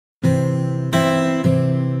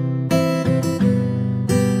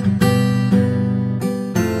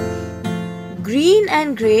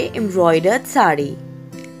And grey embroidered sari.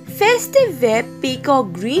 Festive where peacock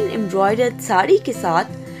green embroidered sari के साथ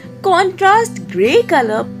contrast grey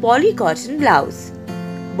colour poly cotton blouse.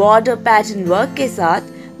 Border pattern work के साथ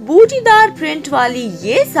बूटीदार print वाली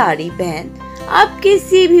ये साड़ी पहन आप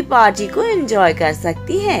किसी भी पार्टी को एंजॉय कर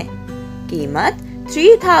सकती हैं। कीमत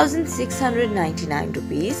 3699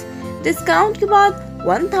 रुपीज, डिस्काउंट के बाद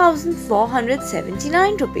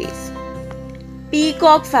 1479 rupees.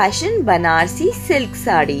 Peacock fashion Banarasi silk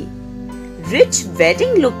sari. Rich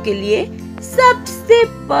wedding look के लिए सबसे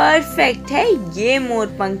परफेक्ट है ये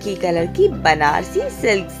मोरपंखी कलर की बनारसी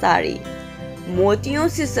सिल्क साड़ी। मोतियों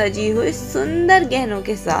से सजी हुई सुंदर गहनों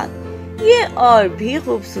के साथ ये और भी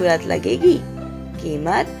खूबसूरत लगेगी।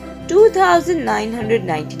 कीमत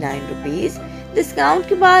 2999 रुपीज, डिस्काउंट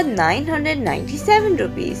के बाद 997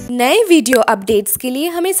 रुपीज। नए वीडियो अपडेट्स के लिए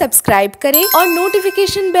हमें सब्सक्राइब करें और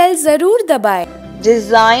नोटिफिकेशन बेल जरूर दबाएं।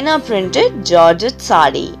 Designer printed georgette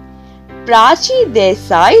sari. Prachi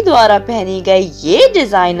Desai द्वारा पहनी गई ये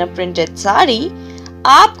डिजाइनर प्रिंटेड साड़ी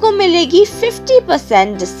आपको मिलेगी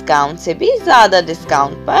 50% डिस्काउंट से भी ज्यादा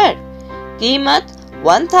डिस्काउंट पर। कीमत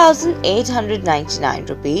 1899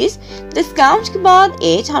 रुपीज, डिस्काउंट के बाद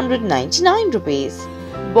 899 rupees.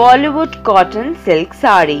 Bollywood cotton silk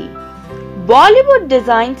sari. Bollywood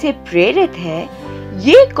design से प्रेरित है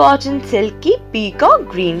ये कॉटन सिल्क की peacock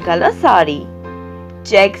green colour sari.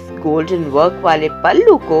 Checks golden work वाले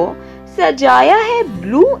पल्लू को सजाया है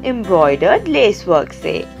ब्लू एम्ब्रॉयडर्ड लेस वर्क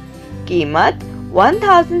से। कीमत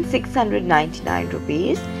 1699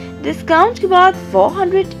 रुपीज, डिस्काउंट के बाद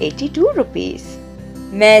 482 rupees.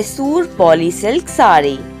 Mysore poly silk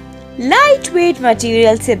sari. Light weight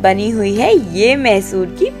material से बनी हुई है ये मैसूर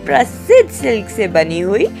की प्रसिद्ध सिल्क से बनी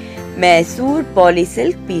हुई Mysore poly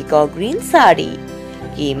silk peacock green sari.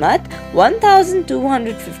 कीमत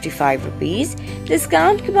 1255 रुपीज,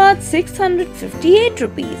 डिस्काउंट के बाद 658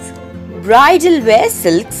 rupees. Bridal where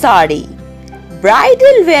silk sari.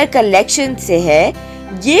 Bridal wear collection से है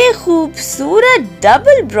ये खूबसूरत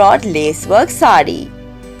double broad lace work sari.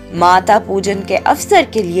 माता पूजन के अवसर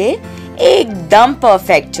के लिए एकदम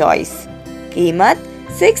परफेक्ट चॉइस। कीमत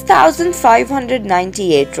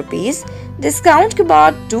 6598 रुपीज, डिस्काउंट के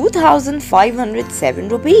बाद 2507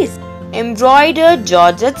 rupees. Embroidered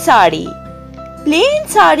georgette sari. Plane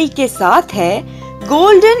sari के साथ है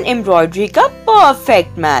गोल्डन एम्ब्रॉयडरी का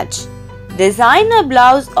परफेक्ट मैच। डिजाइनर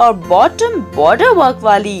ब्लाउज और बॉटम बॉर्डर वर्क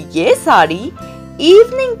वाली ये साड़ी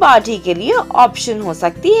इवनिंग पार्टी के लिए ऑप्शन हो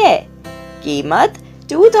सकती है। कीमत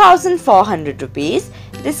 2400 रुपीज,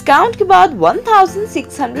 डिस्काउंट के बाद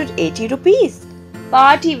 1680 rupees.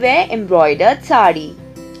 Party wear embroidered sari.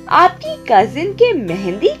 आपकी कजिन के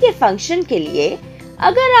मेहंदी के फंक्शन के लिए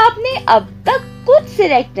अगर आपने अब तक कुछ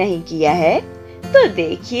सिलेक्ट नहीं किया है तो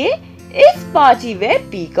देखिए इस party wear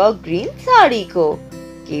peacock green sari को।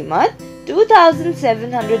 कीमत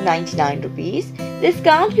 2799 रुपीज,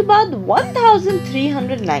 डिस्काउंट के बाद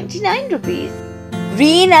 1399 rupees.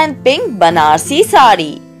 Green and pink Banarasi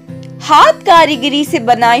sari. हाथ कारीगरी से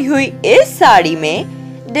बनाई हुई इस साड़ी में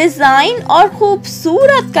डिजाइन और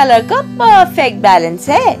खूबसूरत कलर का परफेक्ट बैलेंस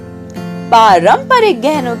है। पारंपरिक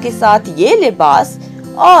गहनों के साथ ये लिबास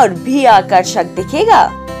और भी आकर्षक दिखेगा।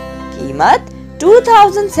 कीमत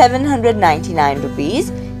 2799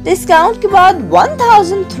 रुपीज, डिस्काउंट के बाद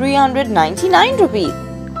 1399 rupees.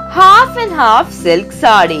 Half and half silk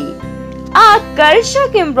sari.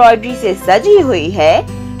 आकर्षक एम्ब्रॉयडरी से सजी हुई है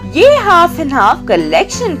ये हाफ एंड हाफ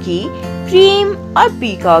कलेक्शन की क्रीम और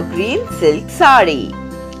peacock green silk sari.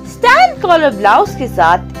 Stand collar blouse के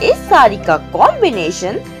साथ इस साड़ी का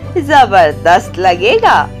कॉम्बिनेशन जबरदस्त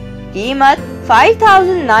लगेगा। कीमत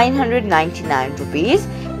 5999 रुपीज,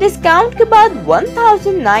 डिस्काउंट के बाद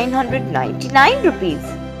 1999 रुपीज।